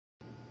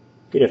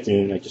Good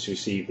afternoon. I just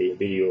received a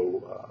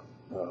video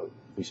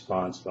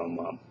response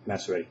from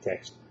Masoretic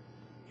text,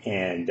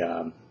 and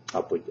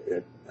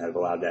I've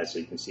allowed that so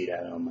you can see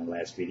that on my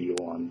last video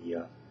on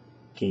the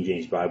King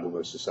James Bible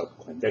versus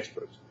self-proclaimed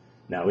experts.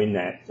 Now, in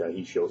that,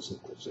 he shows some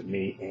clips of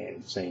me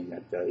and saying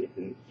that if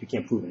you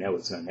can't prove an error,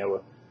 it's not an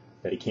error,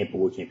 that the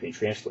word can't be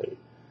translated.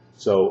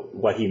 So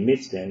what he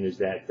admits then is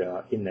that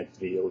in that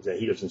video that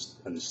he doesn't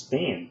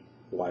understand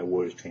why a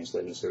word is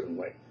translated in a certain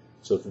way.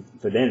 So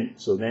then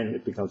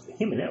it becomes for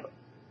him an error.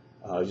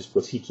 Just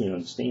because he can't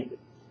understand it.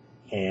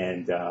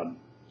 And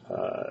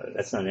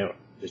that's not an error.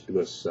 Just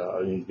because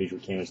an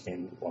individual can't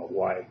understand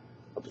why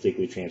a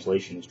particular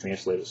translation is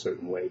translated a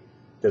certain way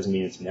doesn't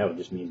mean it's an error. It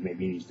just means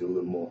maybe he needs to do a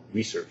little more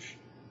research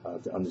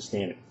to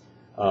understand it.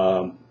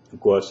 Of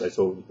course, I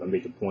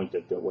made the point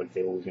that what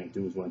they're always going to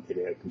do is run to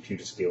their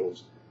computer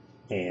skills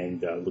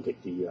and look at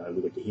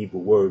the Hebrew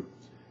word.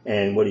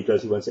 And what he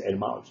does, he runs to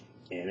etymology.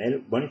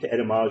 And running to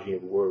etymology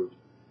of a word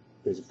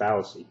is a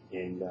fallacy.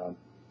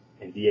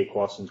 And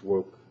D.A.Carson's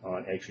work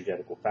on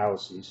exegetical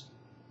fallacies,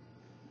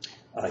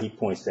 he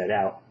points that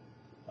out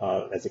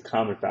as a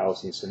common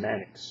fallacy in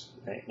semantics,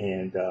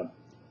 and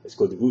it's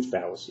called the root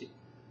fallacy.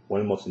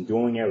 One of the most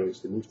enduring errors,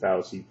 the root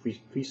fallacy,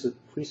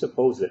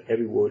 presupposes that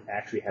every word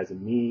actually has a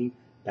meaning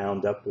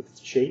bound up with its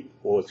shape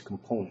or its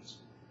components.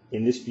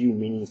 In this view,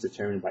 meaning is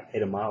determined by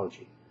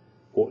etymology,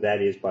 or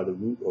that is, by the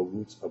root or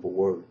roots of a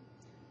word.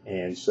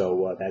 And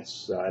so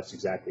that's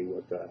exactly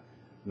what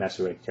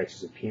Masoretic text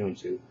is appealing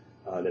to.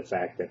 The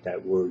fact that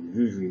that word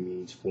usually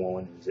means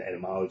foreign, is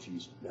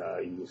etymologies,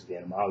 uses the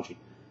etymology,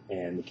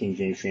 and the King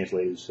James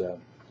translators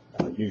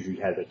usually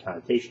have that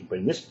connotation. But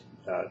in this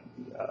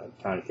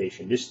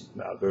connotation, this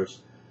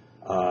verse,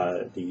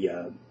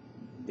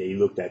 they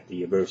looked at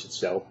the verse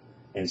itself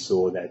and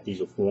saw that these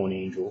are foreign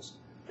angels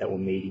that were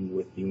mating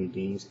with human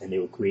beings, and they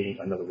were creating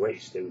another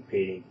race. They were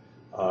creating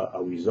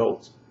a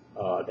result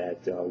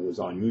that was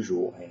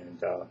unusual,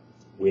 and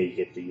where you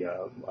get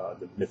the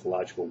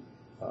mythological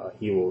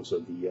heroes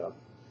of the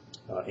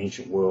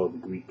ancient world, the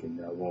Greek and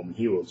Roman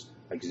heroes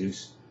like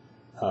Zeus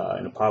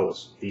and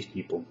Apollos. These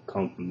people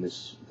come from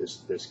this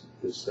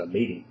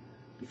mating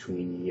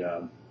between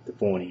the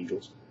fallen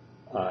angels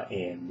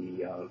and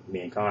the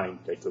mankind.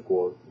 They took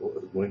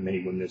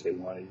many women as they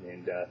wanted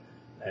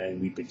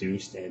and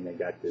reproduced, and they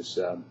got this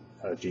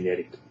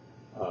genetic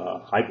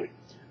hybrid.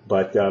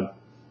 But the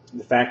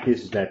fact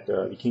is that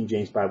the King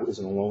James Bible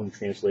isn't alone in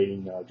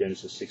translating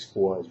Genesis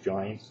 6:4 as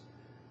giants.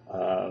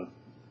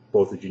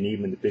 Both the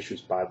Geneva and the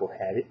Bishop's Bible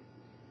had it.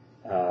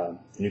 The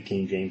New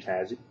King James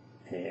has it,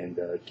 and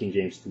King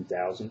James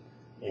 2000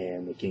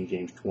 and the King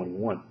James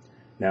 21.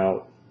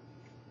 Now,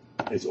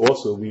 it's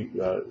also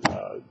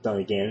done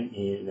again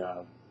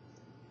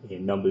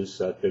in Numbers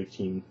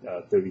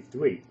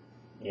 13:33,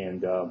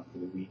 and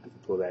we can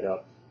pull that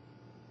up.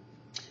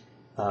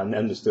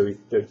 Numbers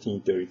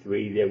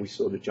 13:33. There we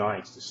saw the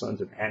giants, the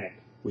sons of Anak,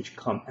 which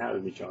come out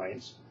of the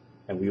giants,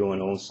 and we were on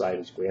our own side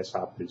as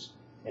grasshoppers.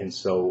 And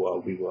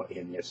so we were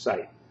in their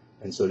sight.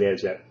 And so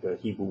there's that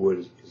Hebrew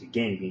word is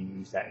again being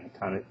used that in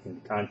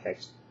the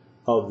context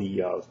of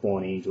the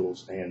fallen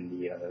angels and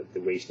the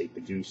race they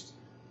produced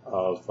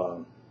of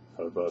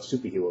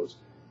superheroes.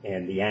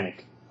 And the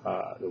Anak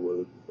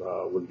were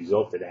the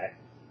result of that.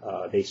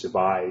 They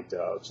survived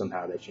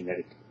somehow that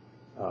genetic,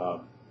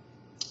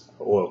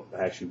 or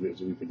actually it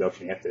was a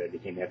reproduction after that. They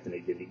came after and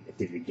they did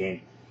it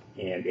again,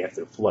 and after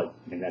the flood.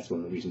 And that's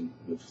one of the reasons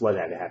the flood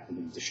had to happen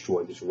to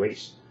destroy this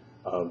race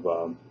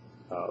of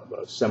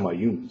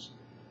semi-humans.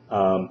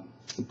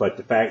 But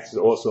the fact is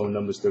also in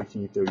Numbers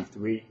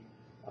 13:33,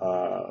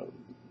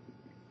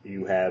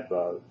 you have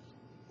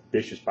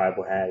Bishop's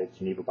Bible had it,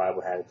 Geneva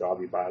Bible had it,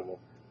 Darby Bible,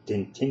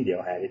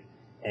 Tyndale had it,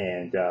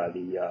 and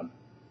the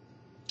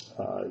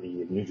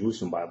New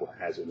Jerusalem Bible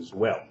has it as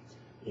well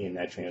in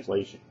that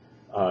translation.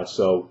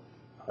 So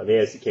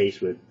there's the case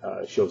with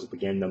shows up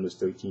again, Numbers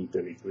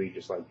 13:33,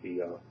 just like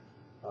the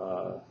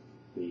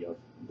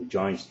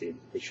giants did.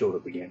 They showed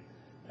up again.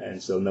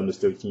 And so Numbers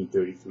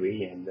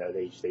 13:33, and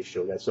they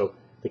show that. So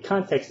the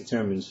context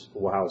determines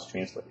how it's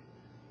translated,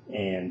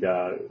 and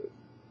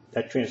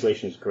that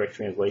translation is a correct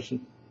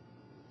translation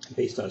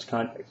based on its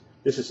context.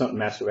 This is something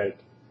Masoretic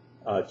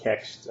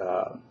text,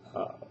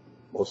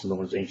 also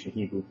known as ancient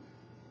Hebrew,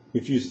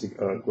 refuses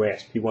to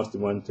grasp. He wants to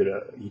run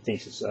to he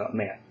thinks it's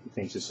math. He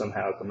thinks it's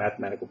somehow a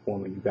mathematical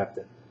formula. You got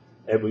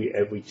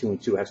every 2 and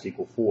 2 has to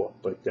equal 4.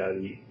 But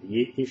the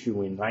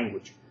issue in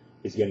language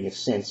is getting a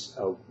sense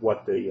of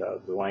what the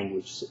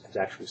language is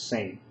actually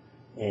saying.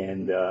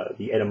 And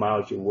the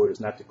etymology of the word is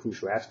not the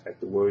crucial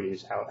aspect. The word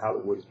is how the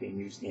word is being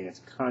used in its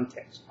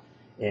context.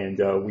 And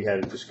we had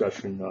a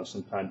discussion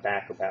some time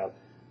back about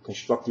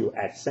constructio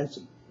ad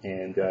sensum.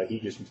 And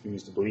he just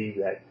refused to believe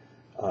that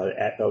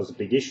that was a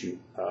big issue,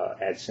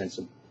 ad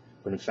sensum.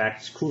 But in fact,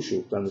 it's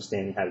crucial to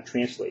understanding how to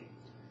translate.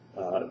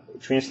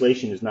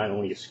 Translation is not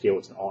only a skill,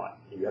 it's an art.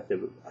 You have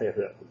to have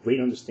a great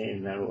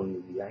understanding not only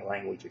of the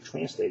language you're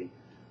translating,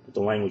 but the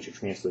language you're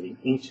translating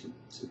into.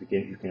 So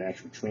you can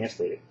actually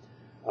translate it.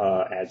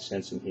 Ad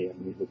sensum here.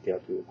 Let me look it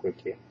up real quick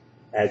here.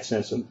 Ad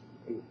sensum,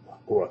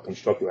 or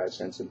constructio ad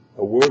sensum,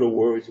 a word or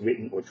words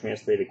written or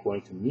translated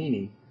according to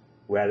meaning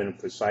rather than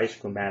precise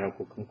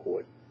grammatical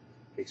concord.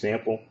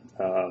 Example,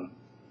 a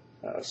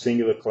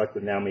singular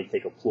collective noun may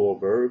take a plural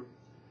verb.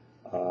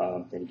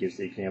 Then he gives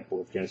the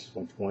example of Genesis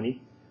 1:20.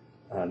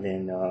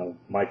 Then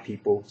my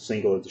people,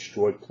 singular,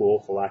 destroyed,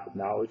 plural, for lack of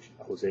knowledge,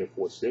 Hosea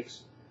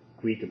 4:6.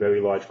 Greek, a very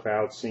large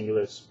crowd,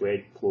 singular,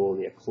 spread, plural,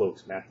 their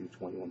cloaks, Matthew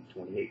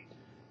 21:28.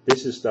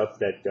 This is stuff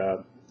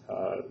that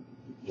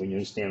when you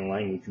understand the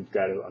language, you've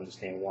got to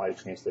understand why the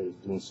translator is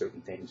doing certain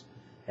things.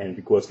 And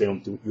because they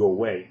don't do it your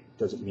way,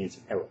 doesn't mean it's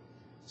an error.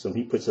 So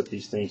he puts up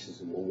these things and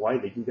says, well, why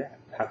did they do that?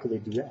 How could they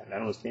do that? And I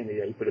don't understand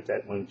that. He put up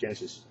that one in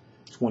Genesis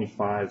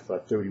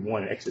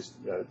 25:31, Exodus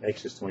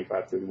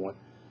 25:31.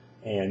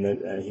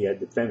 And he had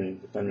the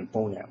feminine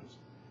pronouns.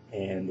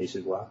 And they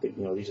said, well,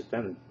 these are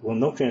feminine. Well,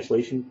 no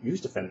translation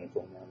used the feminine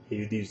pronoun. He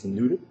used the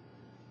neuter,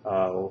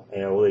 or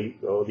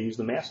they used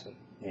the masculine.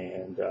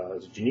 And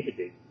it's a Geneva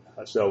date.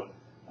 So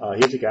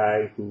here's a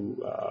guy who,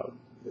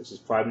 this is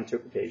private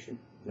interpretation,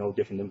 no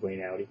different than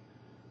brainality.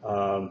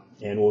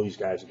 And all these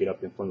guys who get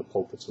up in front of the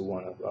pulpits who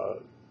want to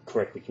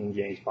correct the King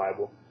James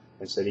Bible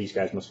and say these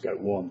guys must have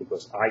got it wrong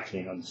because I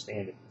can't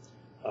understand it.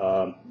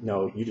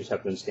 No, you just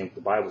have to understand what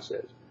the Bible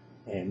says.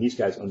 And these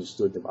guys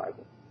understood the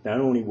Bible. Not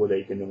only were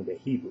they know their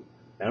Hebrew,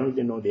 not only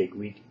did they know their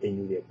Greek, they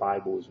knew their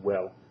Bible as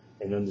well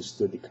and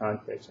understood the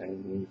context.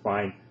 And when you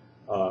find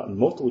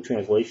multiple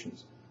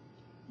translations,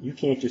 you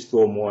can't just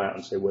throw them all out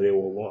and say, well, they were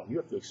all wrong. You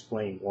have to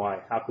explain why,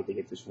 how could they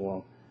get this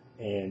wrong,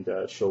 and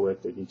show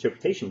that the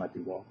interpretation might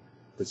be wrong,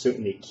 but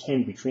certainly it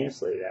can be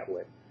translated that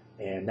way.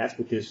 And that's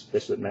what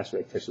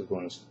Masoretic text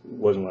wasn't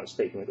going to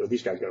state. Oh,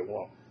 these guys got it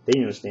wrong. They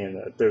didn't understand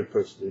the third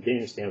person. They didn't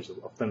understand it was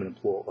a feminine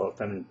plural, or a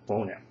feminine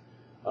pronoun.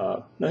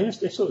 No, they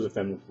saw it was a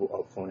feminine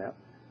pronoun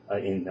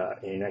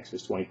in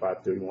Exodus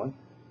 25:31.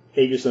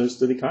 They just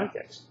understood the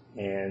context,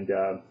 and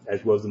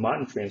as well as the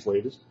modern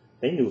translators,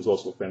 they knew it was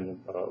also a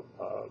feminine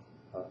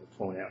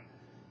pronoun.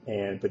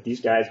 But these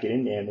guys get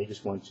in there and they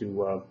just want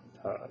to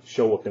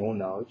show up their own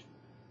knowledge,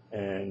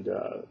 and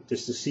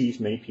this deceives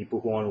many people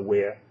who aren't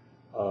aware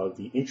of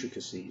the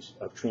intricacies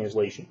of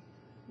translation,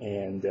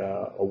 and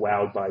are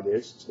wowed by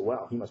this. So,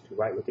 wow, he must be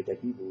right. Look at that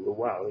Hebrew. Oh,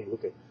 wow, hey,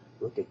 look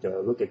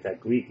at that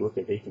Greek. Look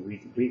at they can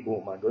read the Greek.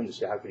 Oh my goodness,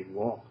 how could he be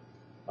wrong?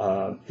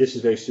 This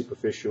is very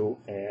superficial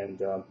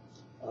and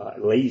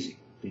lazy,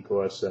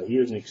 because he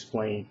doesn't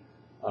explain,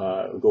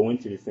 go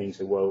into the things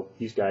that, well,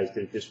 these guys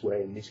did it this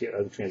way and these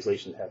other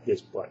translations have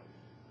this, but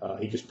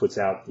he just puts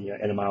out the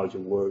etymology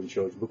of the word and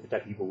shows, look at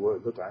that Hebrew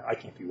word. Look, I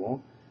can't be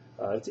wrong.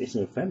 It's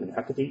an feminine.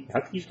 How could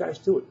these guys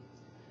do it?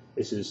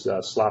 This is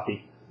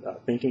sloppy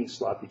thinking,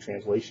 sloppy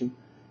translation,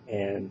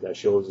 and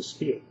shows a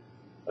spirit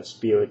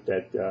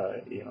that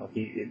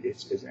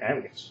it's an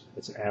arrogance.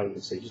 It's an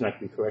arrogance that he's not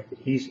going to be corrected.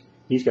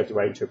 He's got the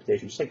right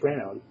interpretation. Just like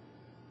brainality,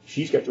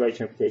 she's got the right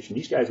interpretation.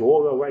 These guys are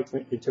all the right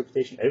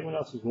interpretation. Everyone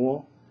else is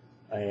wrong,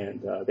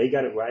 and they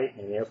got it right,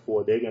 and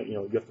therefore they're going.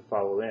 You have to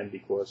follow them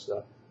because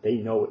they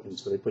know it, and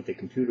so they put their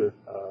computer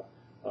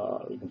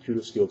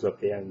skills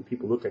up there, and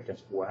people look at them and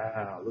say,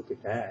 wow, look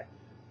at that.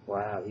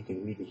 Wow, he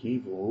can read the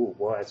Hebrew. Oh,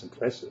 wow, that's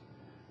impressive.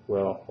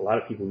 Well, a lot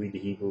of people read the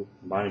Hebrew.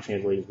 Modern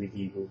translators read the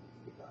Hebrew.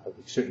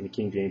 Certainly the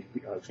King James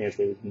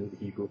translators knew the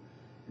Hebrew.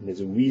 And there's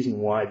a reason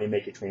why they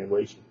make a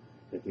translation.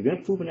 And if you're going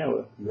to prove an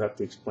error, you have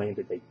to explain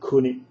that they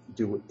couldn't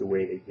do it the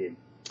way they did.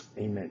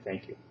 Amen.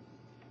 Thank you.